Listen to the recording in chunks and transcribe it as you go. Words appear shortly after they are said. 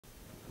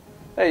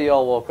Hey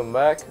y'all, welcome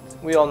back.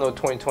 We all know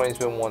 2020 has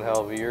been one hell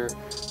of a year.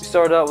 We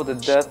started out with the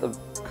death of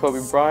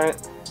Kobe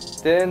Bryant,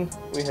 then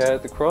we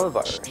had the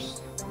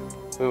coronavirus.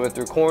 We went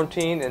through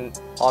quarantine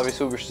and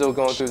obviously we're still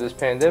going through this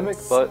pandemic,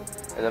 but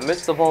in the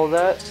midst of all of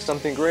that,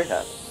 something great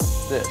happened.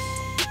 This,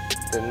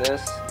 then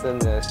this, then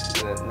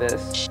this, and then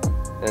this,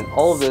 and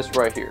all of this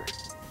right here.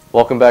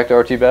 Welcome back to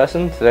RT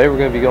Bassin. Today we're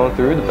going to be going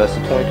through the best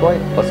of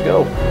 2020. Let's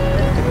go.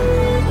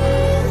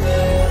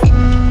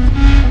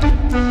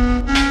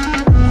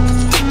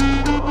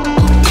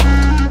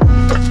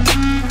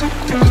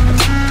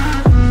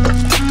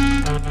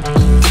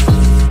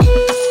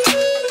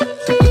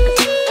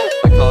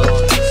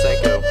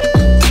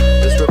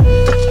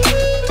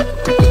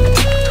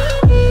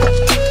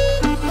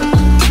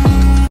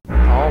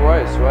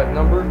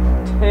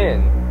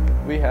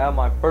 We have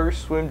my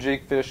first swim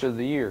jig fish of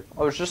the year.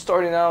 I was just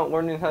starting out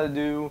learning how to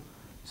do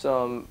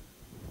some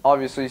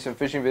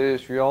fishing videos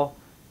for y'all,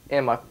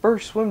 and my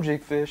first swim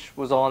jig fish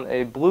was on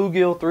a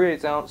bluegill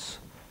 3/8 ounce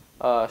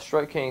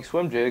Strike King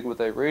swim jig with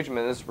a Rage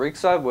Menace rigged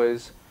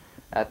sideways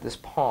at this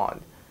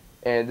pond.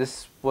 And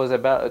this was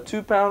about a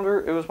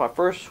 2-pounder. It was my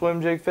first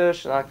swim jig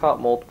fish, and I caught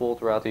multiple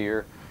throughout the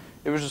year.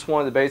 It was just one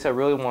of the baits I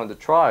really wanted to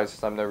try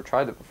since I've never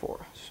tried it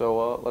before.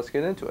 So let's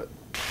get into it.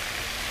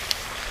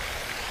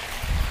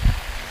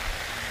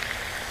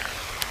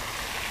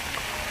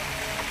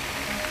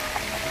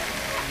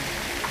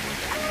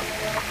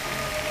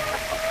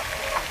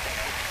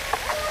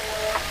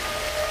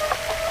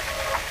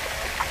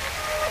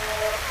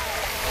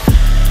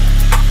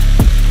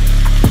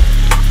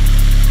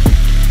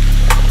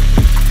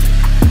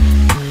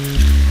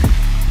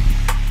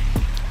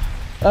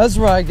 That's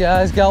right,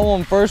 guys, got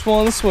one first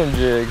one on the swim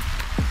jig.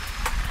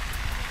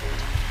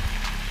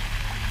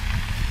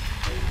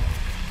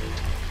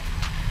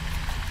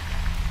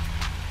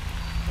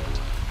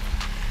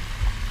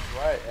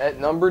 Right, at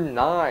number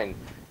 9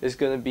 is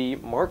going to be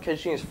Mark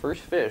catching his first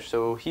fish.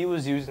 So he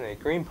was using a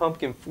green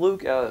pumpkin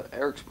fluke out of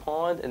Eric's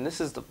pond, and this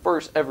is the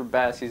first ever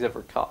bass he's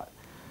ever caught.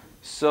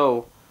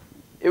 So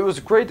it was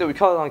great that we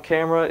caught it on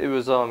camera. It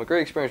was a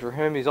great experience for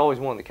him. He's always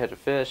wanted to catch a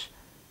fish,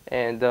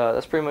 and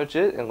that's pretty much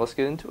it, and let's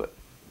get into it.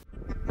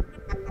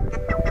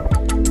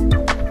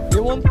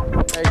 Get one?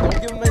 Hey,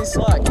 don't give him any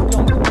slack. Keep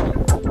going, keep going.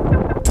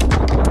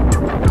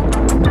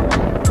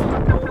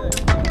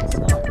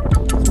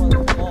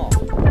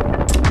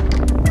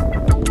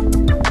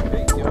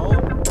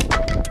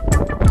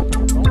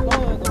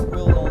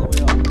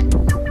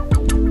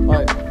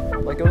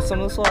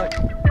 Some of the slack.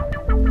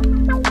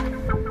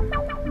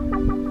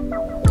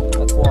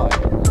 That's why.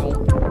 Don't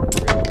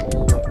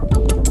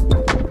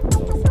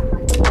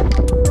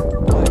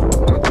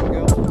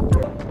reel it all the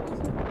way.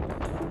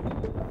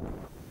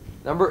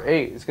 Number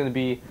 8 is going to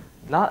be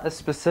not a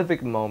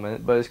specific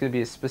moment, but it's going to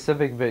be a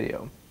specific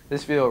video.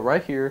 This video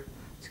right here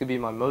is going to be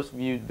my most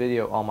viewed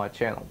video on my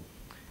channel.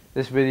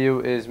 This video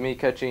is me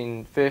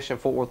catching fish in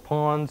Fort Worth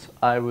ponds.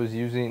 I was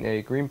using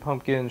a green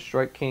pumpkin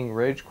Strike King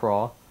Rage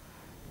Craw.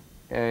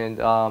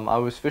 And I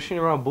was fishing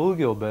around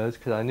bluegill beds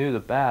because I knew the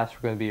bass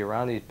were going to be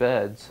around these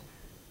beds,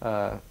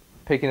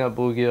 picking up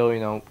bluegill, you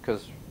know,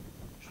 because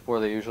it's where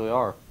they usually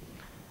are.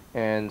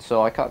 And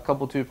so I caught a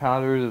couple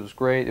 2-pounders. It was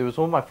great. It was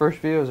one of my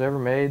first videos I ever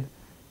made,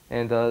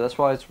 and that's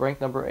why it's ranked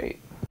number 8.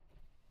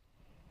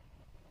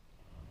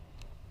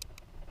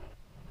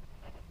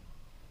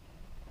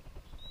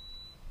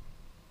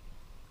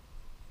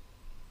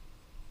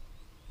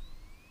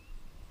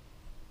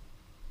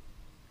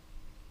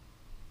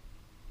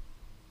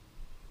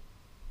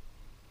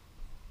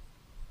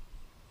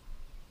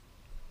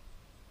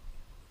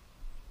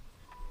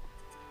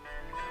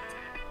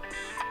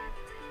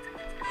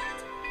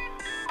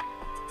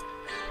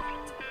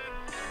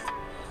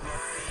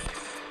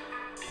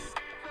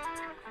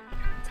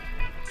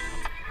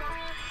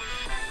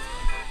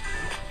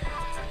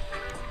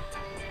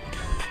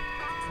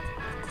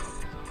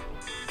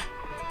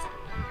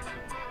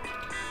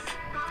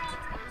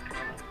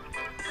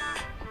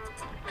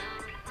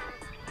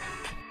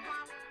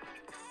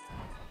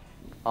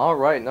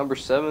 Alright, number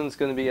 7 is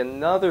going to be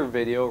another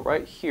video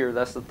right here.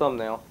 That's the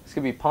thumbnail. It's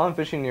going to be pond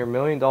fishing near $1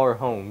 million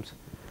homes.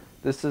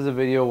 This is a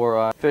video where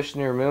I fished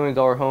near $1 million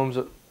homes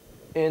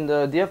in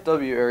the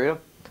DFW area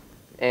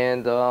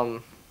and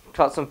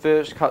caught some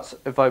fish. Caught,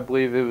 if I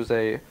believe it was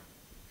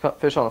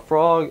caught fish on a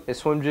frog, a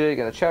swim jig,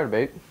 and a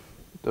chatterbait.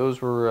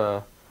 Those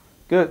were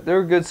good. They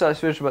were good sized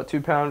fish, about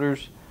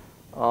 2-pounders.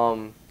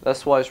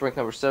 That's why it's ranked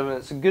number 7.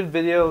 It's a good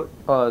video.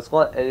 It's a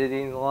lot of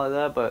editing and a lot of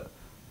that, but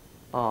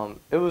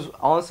it was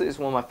honestly, it's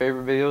one of my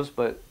favorite videos,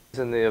 but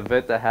in the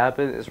event that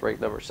happened, it's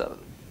ranked number 7.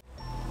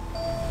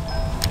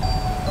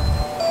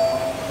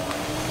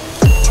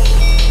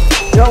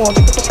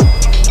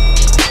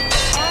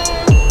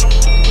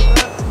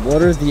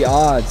 What are the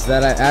odds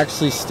that I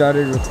actually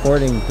started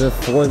recording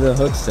before the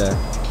hook set? I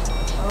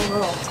don't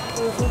know.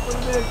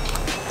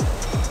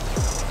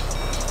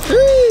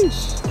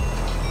 Sheesh!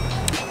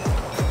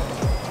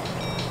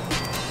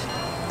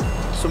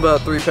 It's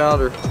about a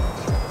 3-pounder.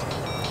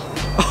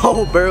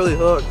 Oh, barely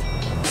hooked.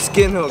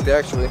 Skin hooked,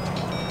 actually.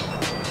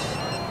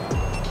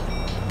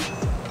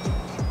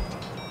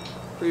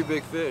 Pretty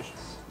big fish.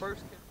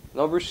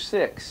 Number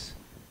 6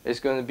 is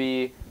going to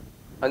be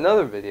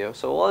another video.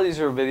 So a lot of these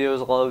are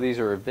videos, a lot of these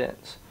are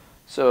events.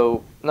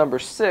 So number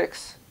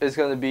 6 is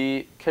going to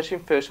be catching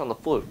fish on the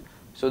fluke.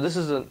 So this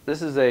is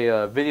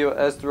a video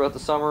as throughout the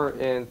summer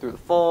and through the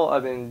fall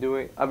I've been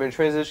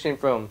transitioning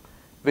from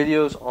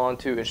videos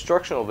onto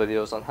instructional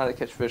videos on how to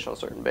catch fish on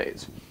certain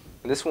baits.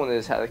 And this one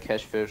is how to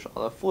catch fish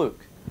on a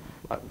fluke.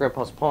 My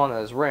grandpa's pond at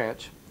his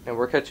ranch, and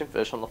we're catching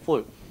fish on the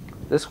fluke.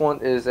 This one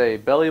is a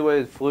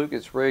belly-weighted fluke.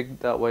 It's rigged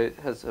that way. It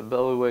has a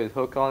belly-weighted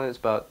hook on it. It's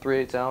about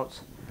 3/8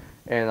 ounce,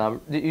 and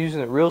I'm using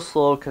it real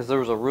slow because there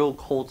was a real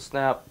cold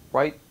snap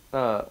right.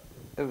 It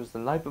was the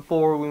night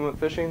before we went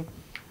fishing,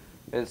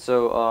 and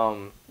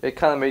so it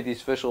kind of made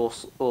these fish a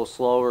little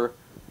slower,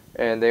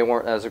 and they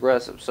weren't as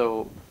aggressive.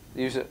 So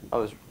I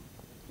was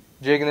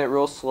jigging it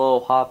real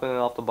slow, hopping it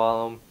off the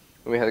bottom,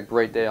 and we had a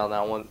great day on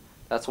that one.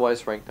 That's why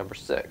it's ranked number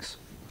 6.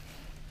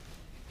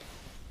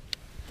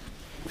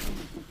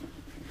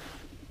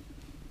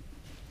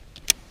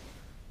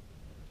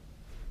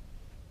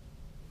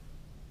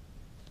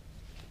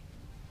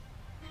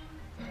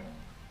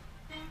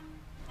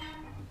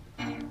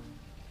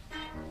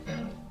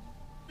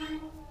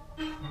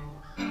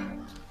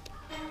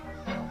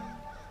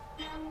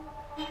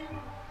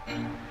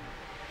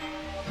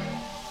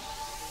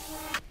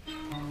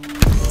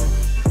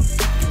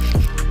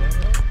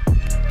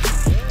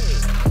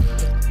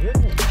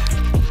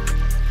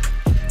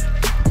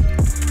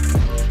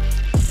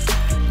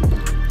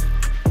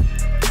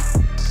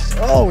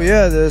 Oh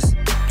yeah, this.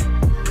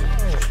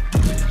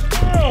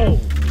 Oh!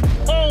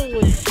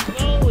 Holy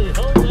moly!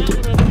 Hold that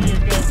one up to your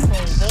GoPro,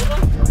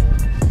 brother.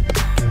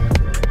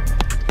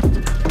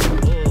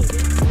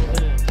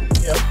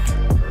 Yep.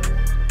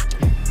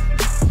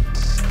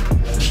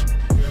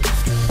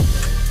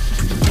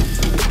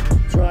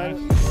 Trying.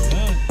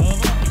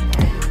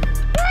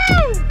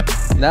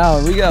 Now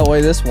we gotta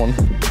weigh this one.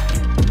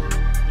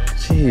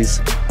 Jeez,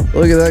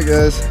 look at that,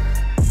 guys.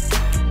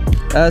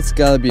 That's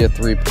gotta be a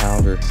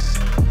 3-pounder.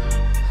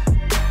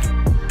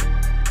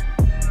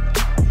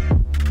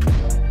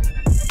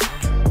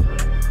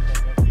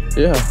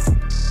 Yeah.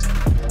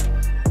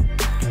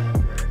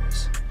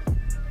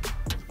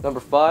 Number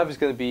 5 is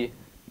going to be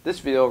this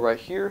video right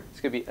here.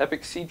 It's going to be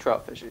epic sea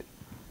trout fishing.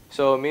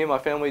 So me and my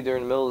family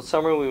during the middle of the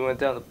summer, we went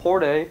down to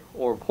Port A,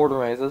 or Port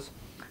Aransas,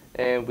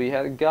 and we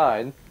had a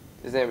guide.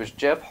 His name was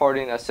Jeff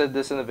Harding. I said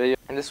this in the video,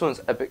 and this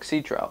one's epic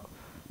sea trout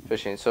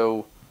fishing.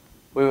 So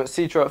we went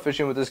sea trout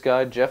fishing with this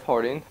guy, Jeff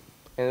Harding,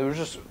 and it was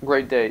just a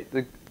great day.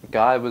 The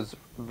guide was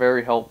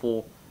very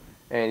helpful,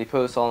 and he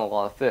put us on a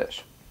lot of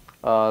fish.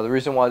 The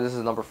reason why this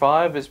is number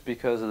 5 is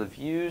because of the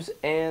views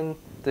and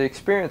the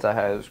experience I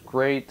had. It was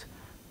great.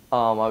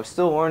 I was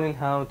still learning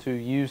how to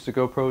use the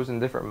GoPros in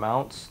different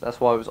mounts.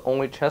 That's why it was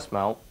only chest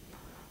mount,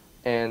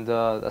 and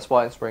that's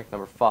why it's ranked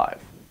number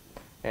 5.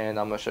 And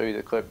I'm going to show you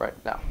the clip right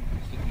now.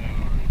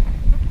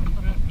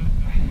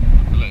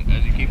 Look,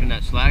 as you're keeping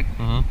that slack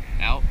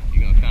out,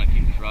 you're going to kind of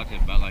keep this rod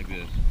tip about like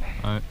this.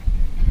 Alright.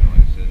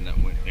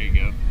 There you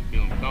go.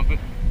 Feel them thump it.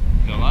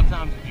 So a lot of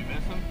times if you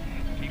miss them,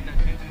 keep that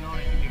tension on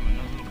it and give them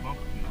another little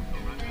bumper and they'll go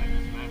right back and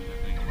smash that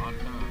thing a lot of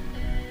times.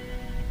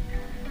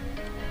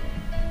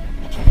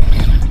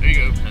 There you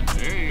go.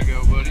 There you go,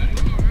 buddy.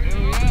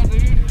 Hell yeah,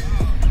 dude.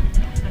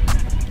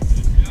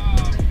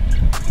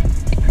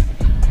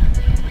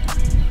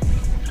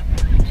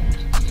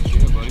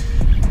 Yeah, buddy.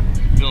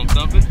 Feel them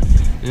thumping?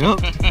 Yep.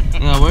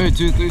 Now wait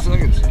 2-3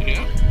 seconds. Yep.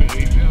 There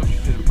you go. You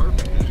did it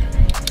perfect.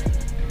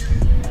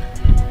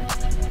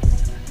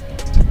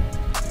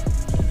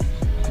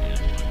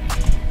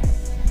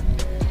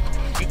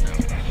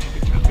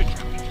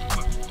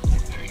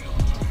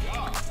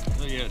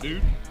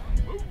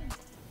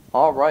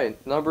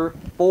 Alright, number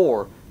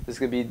 4 is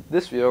going to be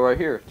this video right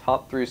here,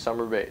 top 3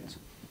 summer baits.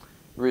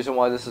 The reason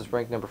why this is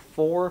ranked number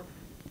 4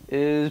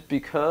 is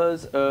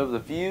because of the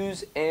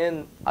views,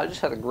 and I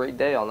just had a great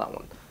day on that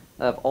one.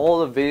 Out of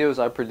all the videos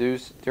I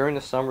produced during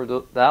the summer,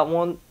 that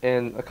one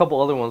and a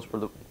couple other ones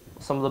were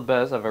some of the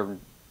best I've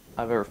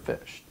ever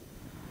fished.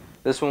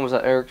 This one was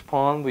at Eric's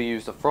Pond. We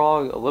used a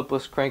frog, a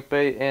lipless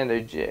crankbait, and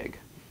a jig.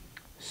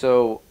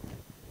 So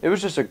it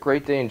was just a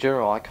great day in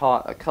general. I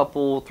caught a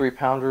couple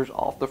 3-pounders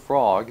off the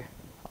frog.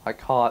 I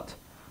caught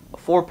a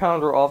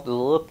 4-pounder off the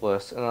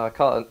lipless, and I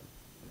caught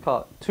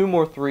 2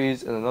 more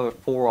 3s and another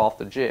 4 off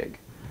the jig.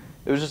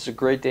 It was just a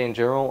great day in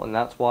general, and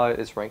that's why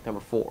it's ranked number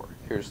 4.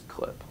 Here's the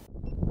clip.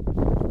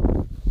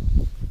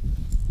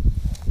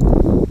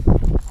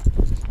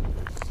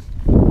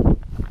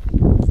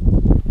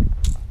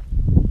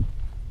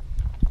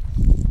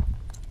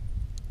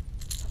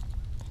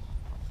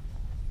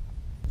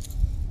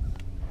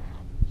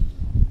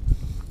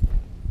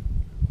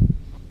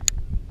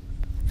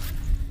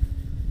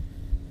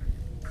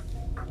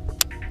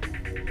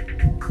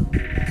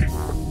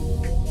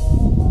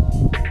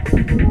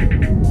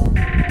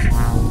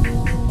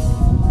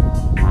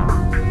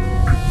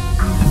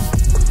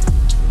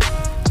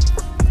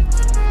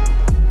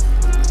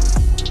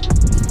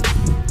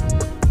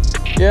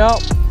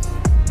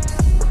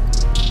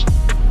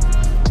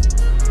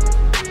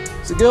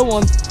 It's a good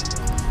one.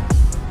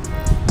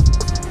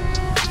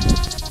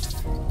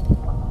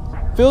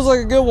 Feels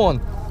like a good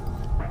one.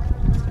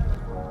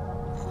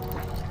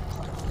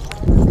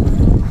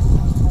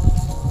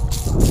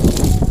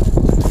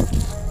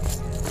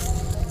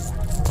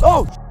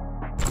 Oh!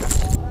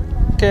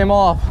 Came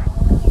off.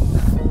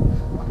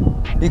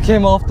 He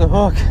came off the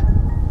hook.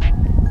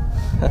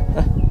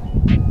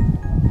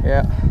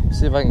 Yeah,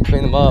 see if I can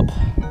clean them up.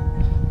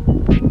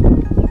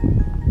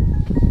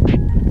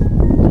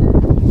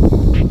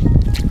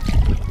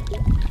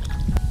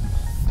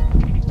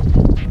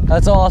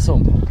 That's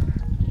awesome.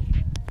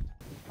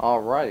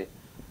 Alrighty,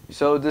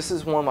 so this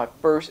is one of my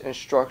first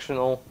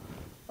instructional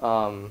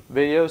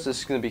videos. This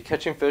is going to be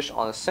catching fish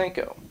on a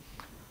Senko.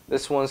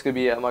 This one's going to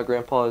be at my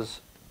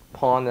grandpa's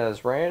pond at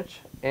his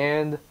ranch,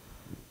 and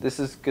this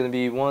is going to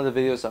be one of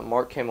the videos that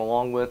Mark came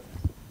along with.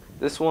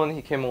 This one,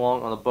 he came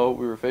along on the boat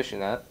we were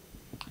fishing at,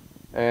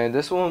 and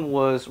this one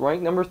was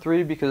ranked number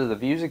 3 because of the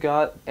views it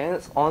got, and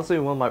it's honestly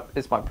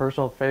it's my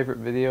personal favorite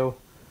video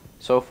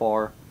so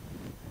far,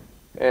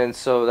 and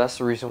so that's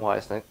the reason why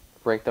it's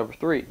ranked number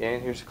 3.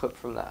 And here's a clip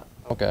from that.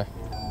 Okay.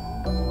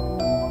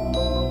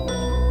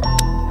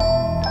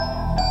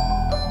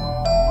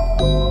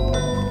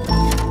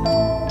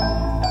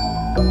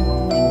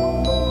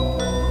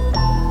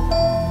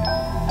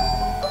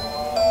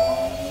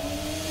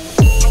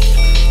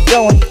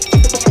 Going.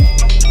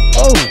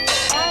 Oh,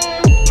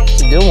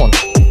 it's a good one.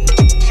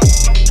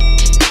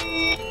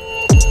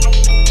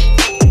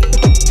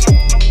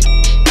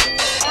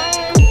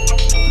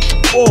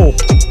 Whoa.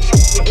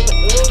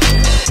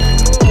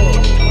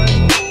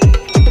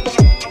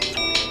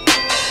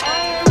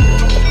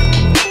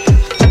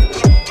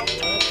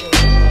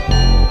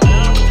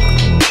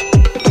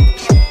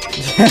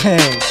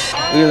 Dang.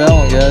 Look at that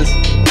one, guys.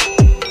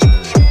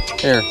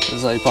 Here, this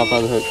is how you pop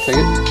out of the hook. Take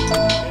it.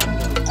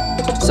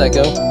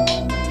 Senko.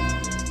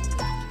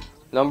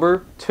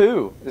 Number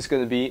 2 is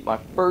going to be my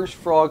first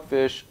frog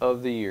fish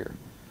of the year.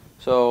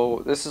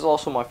 So this is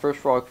also my first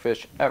frog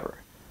fish ever.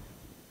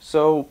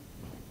 So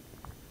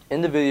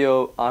in the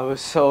video, I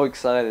was so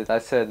excited. I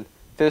said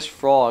fish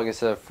frog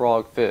instead of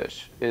frog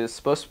fish. It is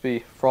supposed to be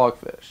frog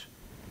fish.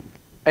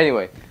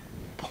 Anyway,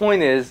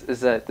 point is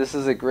that this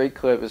is a great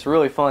clip. It's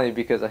really funny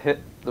because I hit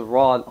the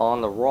rod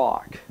on the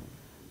rock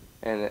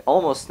and it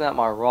almost snapped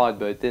my rod,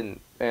 but it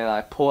didn't. And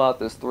I pull out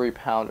this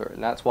 3-pounder,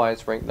 and that's why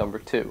it's ranked number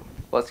 2.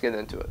 Let's get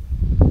into it.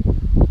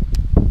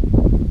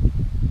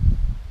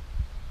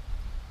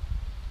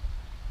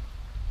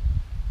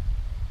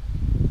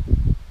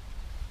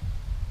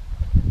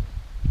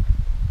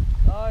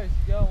 Nice,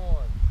 you got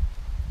one.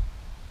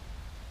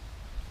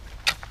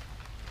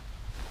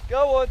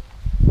 Got one.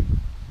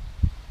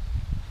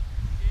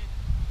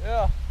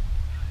 Yeah.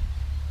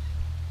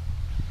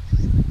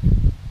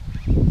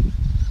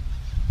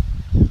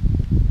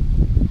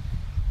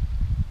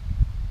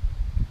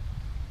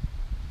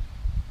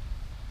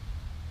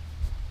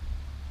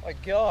 My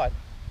God.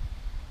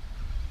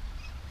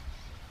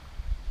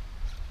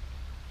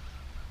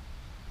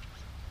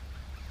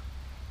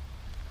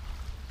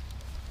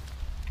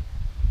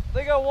 I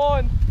think I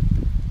won.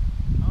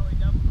 Oh,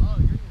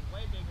 yours is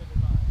way bigger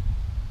than mine.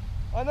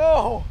 I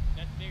know.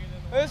 That's bigger than the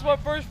one. There's my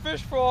first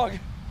fish frog.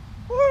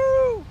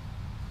 Woo!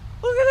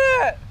 Look at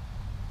that.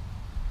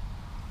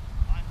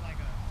 Mine's like a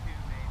 2,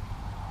 maybe.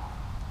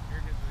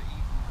 Yours is the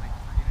easy, like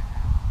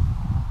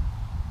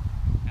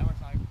 3.5. That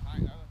one's like,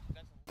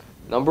 that's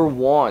Number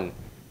 1.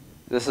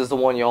 This is the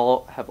one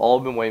y'all have all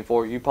been waiting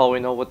for. You probably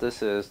know what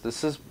this is.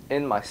 This is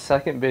in my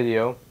second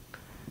video.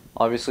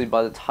 Obviously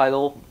by the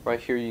title right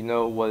here you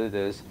know what it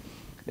is.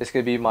 It's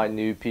going to be my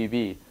new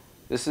PB.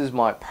 This is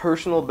my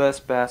personal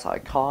best bass I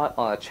caught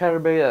on a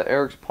chatterbait at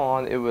Eric's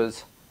Pond. It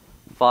was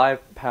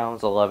 5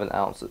 pounds 11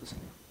 ounces.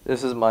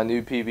 This is my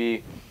new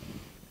PB,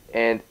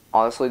 and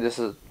honestly this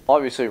is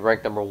obviously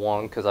ranked number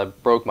 1 because I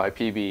broke my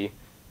PB,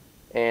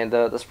 and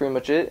that's pretty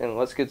much it, and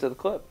let's get to the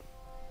clip.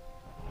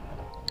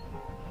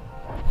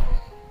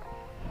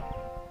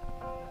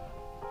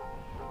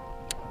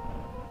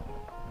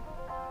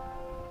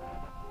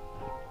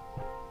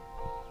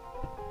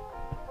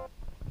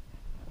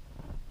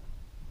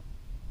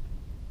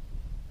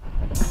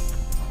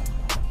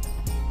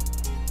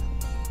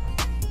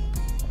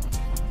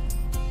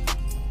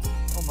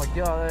 Oh my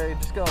God, hey,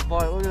 just got a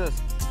bite. Look at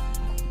this.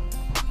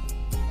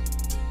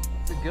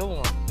 It's a good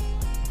one.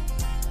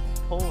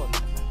 Pulling.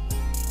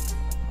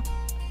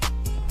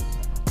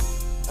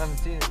 Haven't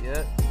seen it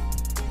yet.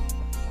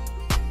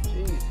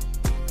 Jeez.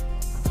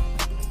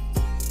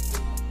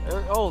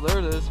 Oh, there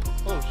it is.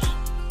 Oh,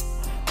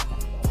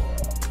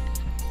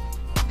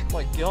 oh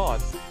my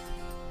God.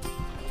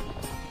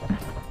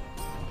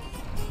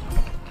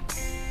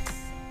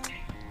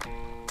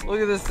 Look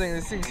at this thing.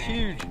 This thing's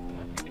huge.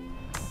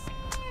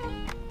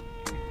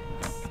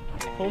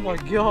 Oh my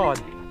God.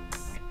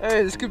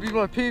 Hey, this could be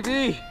my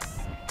PB.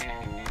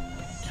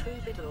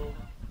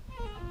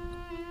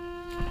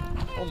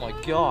 Oh my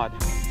God.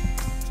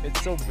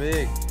 It's so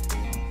big.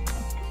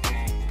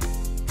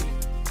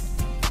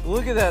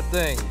 Look at that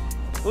thing.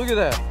 Look at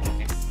that.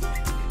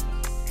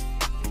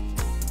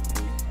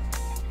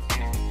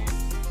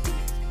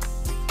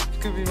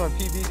 could be my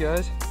PB,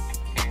 guys.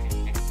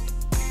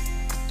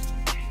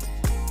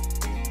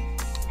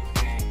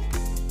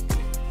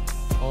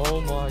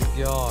 Oh my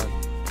god.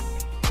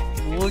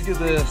 Look at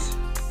this.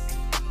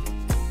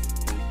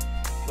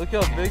 Look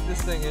how big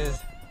this thing is.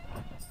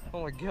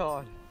 Oh my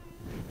god.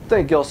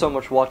 Thank y'all so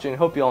much for watching.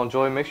 Hope y'all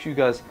enjoy. Make sure you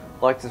guys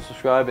like and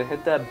subscribe and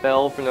hit that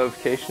bell for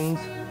notifications.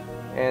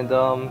 And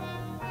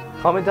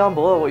comment down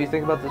below what you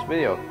think about this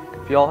video.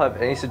 If y'all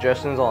have any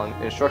suggestions on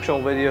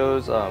instructional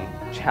videos,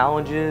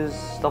 challenges,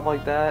 stuff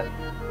like that,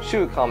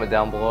 shoot a comment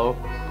down below.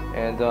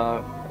 And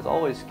as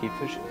always, keep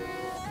fishing.